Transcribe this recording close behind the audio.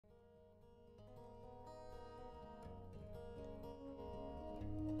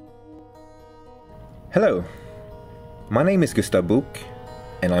Hello, my name is Gustav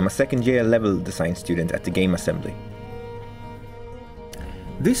and I'm a second year level design student at the Game Assembly.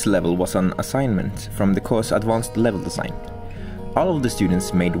 This level was an assignment from the course Advanced Level Design. All of the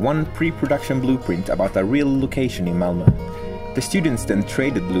students made one pre-production blueprint about a real location in Malmö. The students then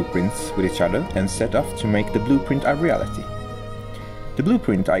traded blueprints with each other and set off to make the blueprint a reality. The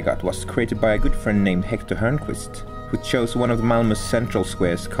blueprint I got was created by a good friend named Hector Hörnqvist, who chose one of the Malmö's central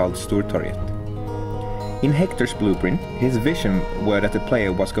squares called Stortorget. In Hector's blueprint, his vision were that the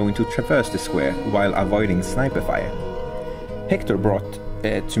player was going to traverse the square while avoiding sniper fire. Hector brought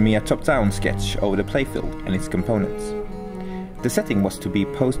to me a top-down sketch over the playfield and its components. The setting was to be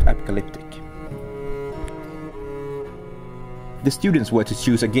post-apocalyptic. The students were to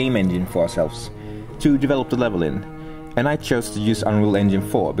choose a game engine for ourselves to develop the level in, and I chose to use Unreal Engine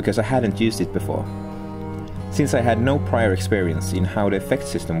 4 because I hadn't used it before. Since I had no prior experience in how the effect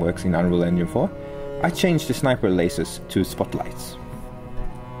system works in Unreal Engine 4, I changed the sniper lasers to spotlights.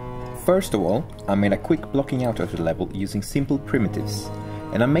 First of all, I made a quick blocking out of the level using simple primitives,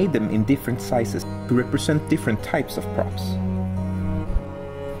 and I made them in different sizes to represent different types of props.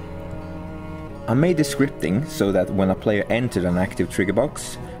 I made the scripting so that when a player entered an active trigger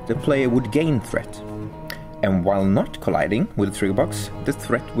box, the player would gain threat, and while not colliding with the trigger box, the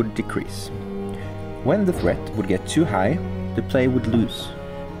threat would decrease. When the threat would get too high, the player would lose.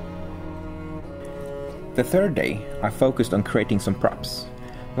 The third day, I focused on creating some props,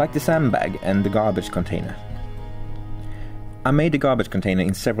 like the sandbag and the garbage container. I made the garbage container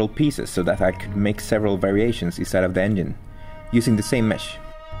in several pieces so that I could make several variations inside of the engine, using the same mesh.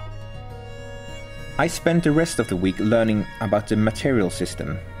 I spent the rest of the week learning about the material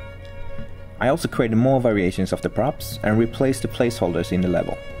system. I also created more variations of the props and replaced the placeholders in the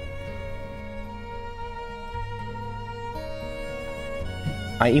level.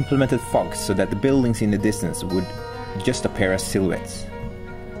 I implemented fog so that the buildings in the distance would just appear as silhouettes.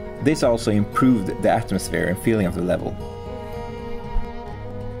 This also improved the atmosphere and feeling of the level.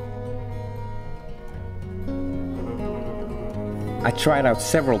 I tried out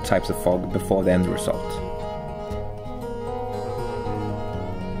several types of fog before the end result.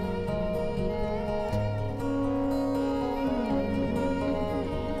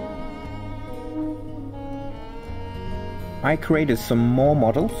 I created some more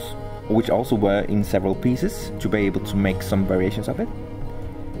models, which also were in several pieces, to be able to make some variations of it.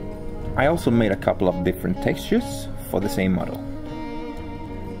 I also made a couple of different textures for the same model.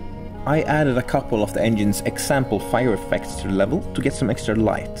 I added a couple of the engine's example fire effects to the level to get some extra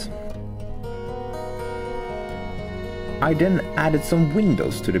light. I then added some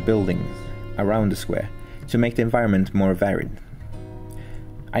windows to the buildings around the square to make the environment more varied.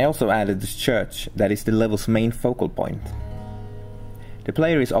 I also added this church that is the level's main focal point. The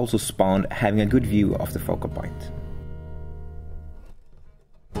player is also spawned having a good view of the focal point.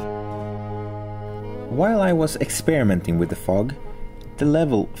 While I was experimenting with the fog, the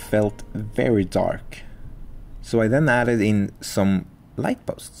level felt very dark, so I then added in some light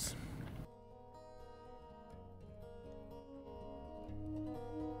posts.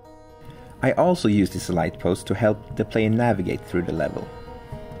 I also used this light post to help the player navigate through the level.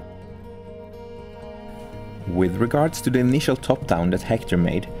 With regards to the initial top-down that Hector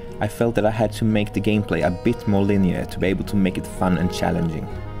made, I felt that I had to make the gameplay a bit more linear to be able to make it fun and challenging.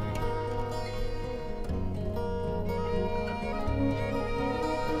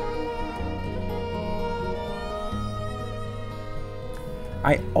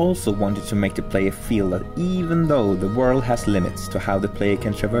 I also wanted to make the player feel that even though the world has limits to how the player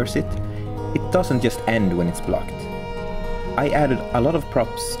can traverse it, it doesn't just end when it's blocked. I added a lot of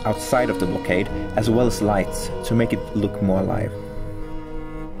props outside of the blockade as well as lights to make it look more alive.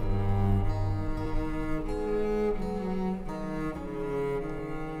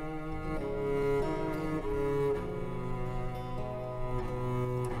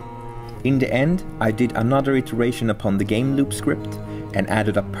 In the end, I did another iteration upon the game loop script and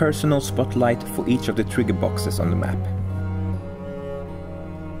added a personal spotlight for each of the trigger boxes on the map.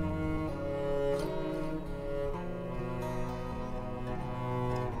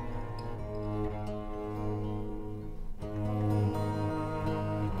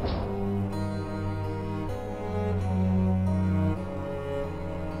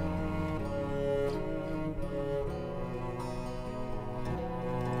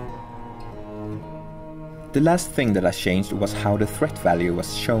 The last thing that I changed was how the threat value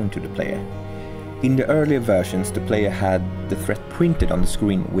was shown to the player. In the earlier versions, the player had the threat printed on the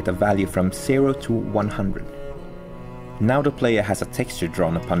screen with a value from 0 to 100. Now the player has a texture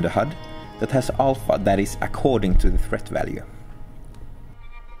drawn upon the HUD that has alpha that is according to the threat value.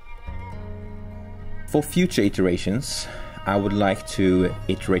 For future iterations, I would like to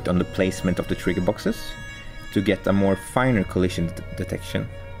iterate on the placement of the trigger boxes to get a more finer collision detection.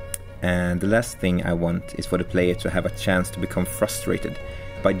 And the last thing I want is for the player to have a chance to become frustrated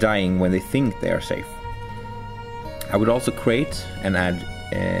by dying when they think they are safe. I would also create and add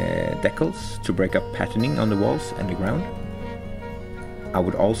decals to break up patterning on the walls and the ground. I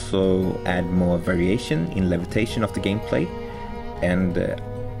would also add more variation in levitation of the gameplay and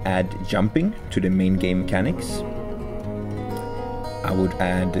add jumping to the main game mechanics. I would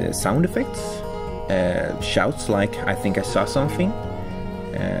add sound effects, shouts like "I think I saw something,"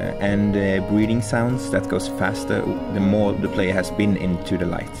 and breathing sounds that goes faster the more the player has been into the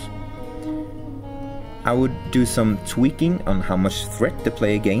light. I would do some tweaking on how much threat the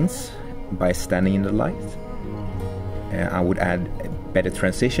player gains by standing in the light. I would add better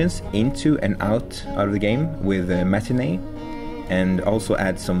transitions into and out of the game with matinee, and also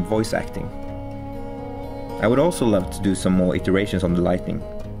add some voice acting. I would also love to do some more iterations on the lighting.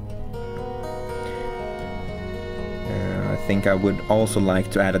 I think I would also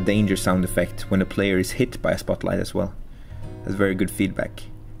like to add a danger sound effect when a player is hit by a spotlight as well. That's very good feedback.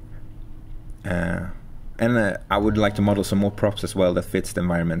 And I would like to model some more props as well that fits the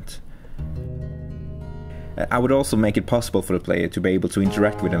environment. I would also make it possible for the player to be able to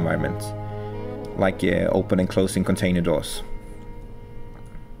interact with the environment, like open and closing container doors.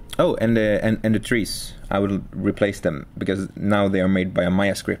 Oh, and the trees, I will replace them, because now they are made by a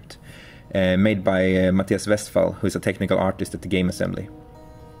Maya script, made by Matthias Westphal, who is a technical artist at the Game Assembly.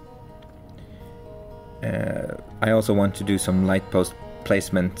 I also want to do some light post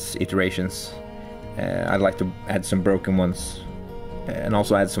placement iterations. I'd like to add some broken ones, and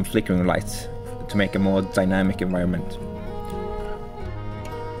also add some flickering lights to make a more dynamic environment.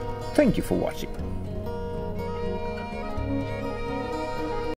 Thank you for watching.